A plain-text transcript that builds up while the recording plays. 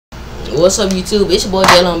What's up, YouTube? It's your boy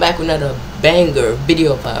Jaylo. I'm back with another banger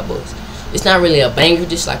video for y'all boys. It's not really a banger,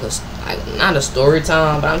 just like not a story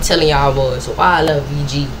time, but I'm telling y'all boys why I love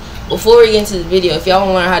VG. Before we get into this video, if y'all want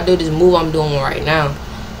to learn how to do this move I'm doing right now,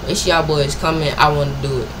 make sure y'all boys comment. I want to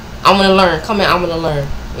do it. I want to learn. Comment. I want to learn.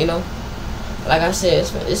 You know, like I said,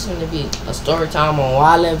 it's going to be a story time on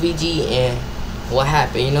why I love VG and what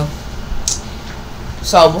happened. You know.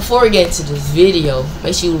 So before we get into this video,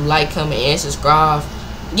 make sure you like, comment, and subscribe.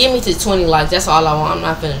 Give me to 20 likes. That's all I want. I'm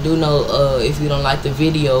not finna do no if you don't like the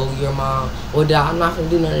video, your mom or dad. I'm not finna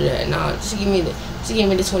do none of that. Nah, just give me the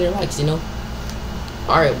 20 likes. You know.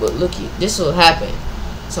 All right, but look, this will happen.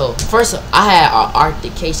 So first, I had an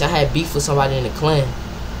altercation. I had beef with somebody in the clan,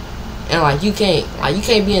 and like you can't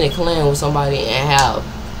be in a clan with somebody and have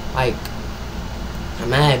like a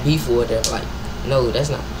mad beef or whatever. Like, no, that's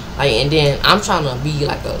not. Like, and then I'm trying to be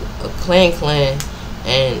like a clan,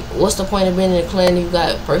 and what's the point of being in a clan if you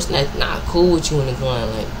got a person that's not cool with you in the clan?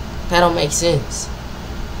 Like, that don't make sense.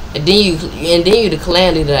 And then you the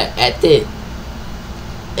clan leader at that.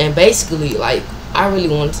 And basically, like, I really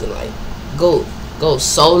wanted to like go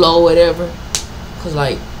solo or whatever, cause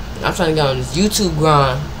like I'm trying to get on this YouTube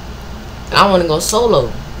grind, and I want to go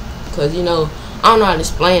solo, cause you know I don't know how to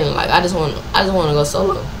explain it. Like, I just want to go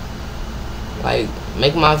solo. Like,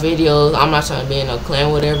 make my videos. I'm not trying to be in no clan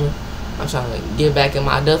or whatever. I'm trying to get back in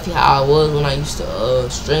my Duffy how I was when I used to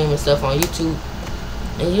stream and stuff on YouTube.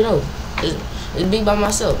 And you know, just be by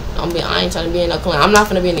myself. I ain't trying to be in no clan. I'm not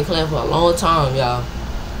gonna be in the clan for a long time, y'all.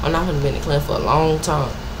 I'm not gonna be in the clan for a long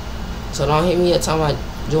time. So don't hit me up talking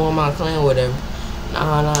about join my clan or whatever.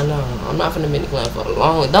 Nah. I'm not gonna be in the clan for a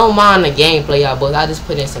long. Don't mind the gameplay, y'all boys. I just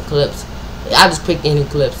put in some clips. I just picked any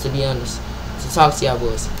clips, to be honest, to talk to y'all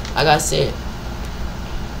boys. Like I said,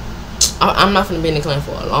 I'm not gonna be in the clan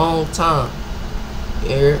for a long time.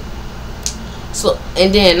 Yeah. So,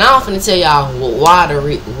 and then now I'm finna tell y'all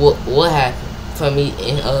what happened for me.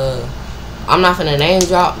 And I'm not finna name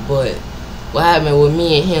drop, but what happened with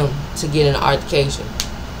me and him to get in an altercation.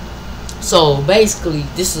 So basically,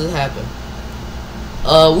 this is what happened.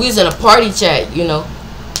 We was in a party chat, you know,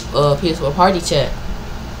 peaceful party chat,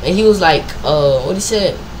 and he was like, what he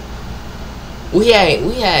said. He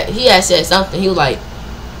had said something. He was like,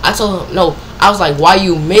 I told him no. I was like, why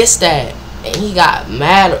you missed that? And he got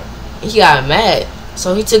mad.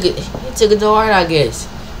 So he took it to heart, I guess.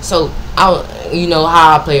 So you know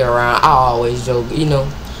how I play around. I always joke, you know.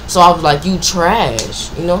 So I was like, you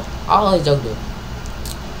trash, you know. I always joke though.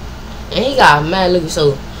 And he got mad looking.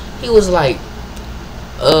 So he was like,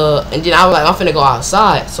 and then I was like, I'm finna go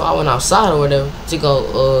outside. So I went outside or whatever to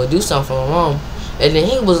go do something for my mom. And then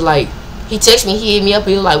he was like, he texted me, he hit me up,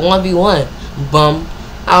 he was like 1v1, bum.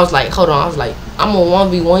 I was like, hold on. I was like, I'm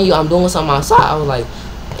on 1v1 you. I'm doing something outside. I was like,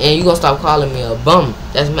 and you gonna stop calling me a bum?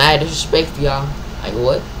 That's mad disrespectful, y'all. Like,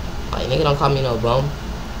 what? Like, nigga, don't call me no bum.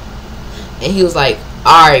 And he was like,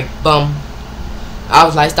 alright, bum. I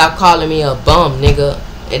was like, stop calling me a bum, nigga.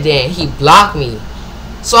 And then he blocked me.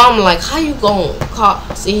 So I'm like, how you gonna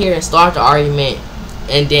sit here and start the argument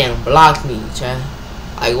and then block me, child?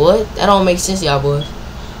 Like, what? That don't make sense, y'all boys.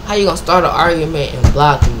 How you gonna start an argument and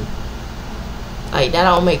block me? Like, that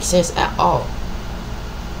don't make sense at all.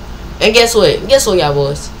 And guess what? Y'all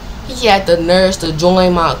boys? He had the nerves to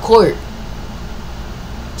join my court.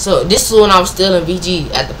 So this is when I was still in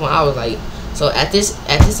VG at the point. I was like, so at this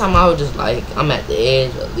time I was just like, I'm at the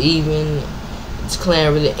edge of leaving. This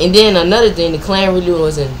clan really, and then another thing, the clan really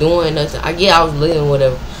wasn't doing nothing. I was leaving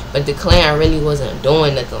whatever, but the clan really wasn't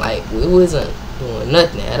doing nothing. Like, we wasn't doing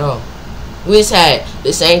nothing at all. We just had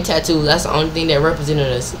the same tattoos. That's the only thing that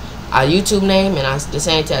represented us. Our YouTube name and the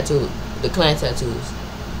same tattoo, the clan tattoos.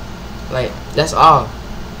 Like, that's all.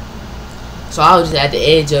 So I was just at the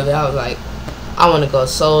edge of it. I was like, I want to go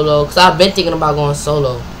solo, cause I've been thinking about going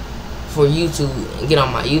solo for YouTube and get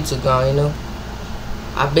on my YouTube going. You know,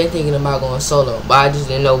 I've been thinking about going solo, but I just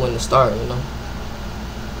didn't know when to start. You know.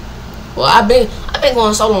 Well, I've been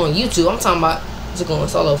going solo on YouTube. I'm talking about just going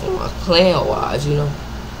solo for my clan wise. You know,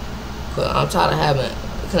 cause I'm tired of having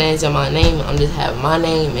clans in my name. I'm just having my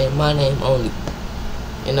name and my name only,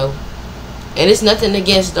 you know. And it's nothing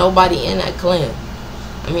against nobody in that clan.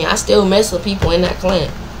 I mean, I still mess with people in that clan,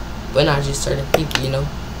 but not just certain people, you know.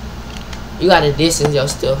 You gotta distance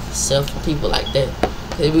yourself from people like that,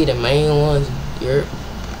 cause they be the main ones.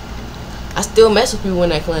 I still mess with people in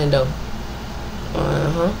that clan though.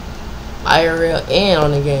 IRL and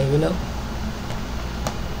on the game, you know.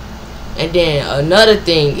 And then another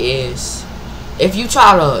thing is, if you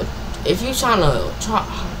trying to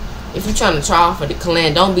try for the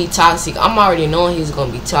clan, don't be toxic. I'm already knowing he was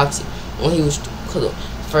gonna be toxic when he was, cause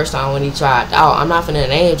first time when he tried out. I'm not finna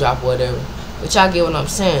name drop or whatever, but y'all get what I'm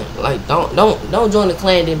saying. Like, don't join the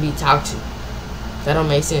clan and be toxic. That don't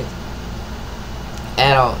make sense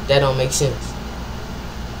at all. That don't make sense.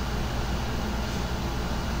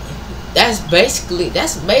 That's basically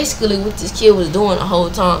what this kid was doing the whole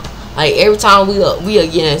time. Like, every time we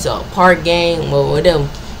get into a park game or whatever,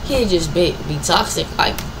 he'd just be toxic.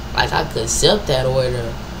 Like I could accept that or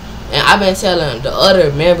whatever. And I've been telling the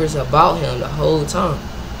other members about him the whole time.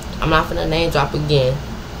 I'm not finna name drop again.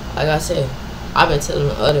 Like I said, I've been telling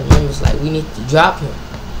the other members, like, we need to drop him.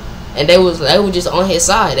 And they were just on his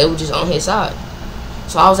side. They were just on his side.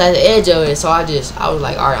 So I was at the edge of it. So I was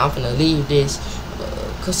like, alright, I'm finna leave this.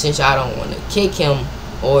 Cause since y'all don't want to kick him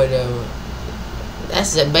or whatever.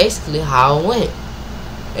 That's basically how it went.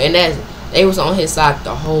 And they was on his side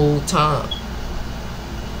the whole time.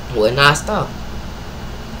 Would not stop.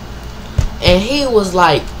 And he was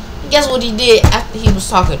like, guess what he did after he was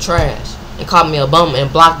talking trash and called me a bum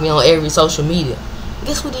and blocked me on every social media?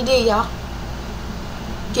 Guess what he did, y'all?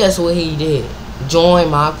 Guess what he did?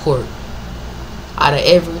 Join my court. Out of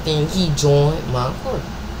everything, he joined my court.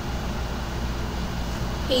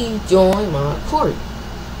 He joined my court.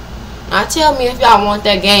 Now tell me if y'all want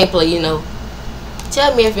that gameplay, you know.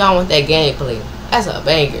 Tell me if y'all want that gameplay. That's a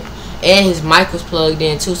banger. And his mic was plugged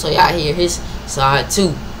in too, so y'all hear his side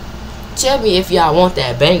too. Tell me if y'all want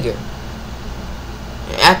that banger.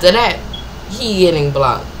 After that, he getting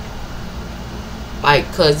blocked. Like,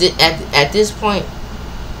 cause at this point,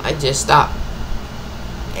 I just stopped.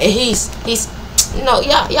 And he's you know,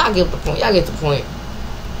 y'all get the point. Y'all get the point.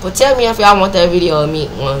 But tell me if y'all want that video of me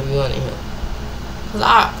 1v1 him.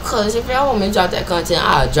 Cause if y'all want me to drop that content,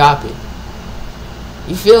 I'll drop it.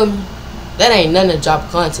 You feel me? That ain't nothing to drop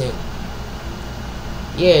content.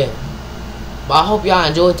 Yeah. But I hope y'all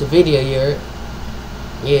enjoyed the video, you heard?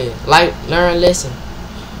 Yeah. Like, learn, listen.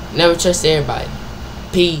 Never trust everybody.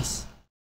 Peace.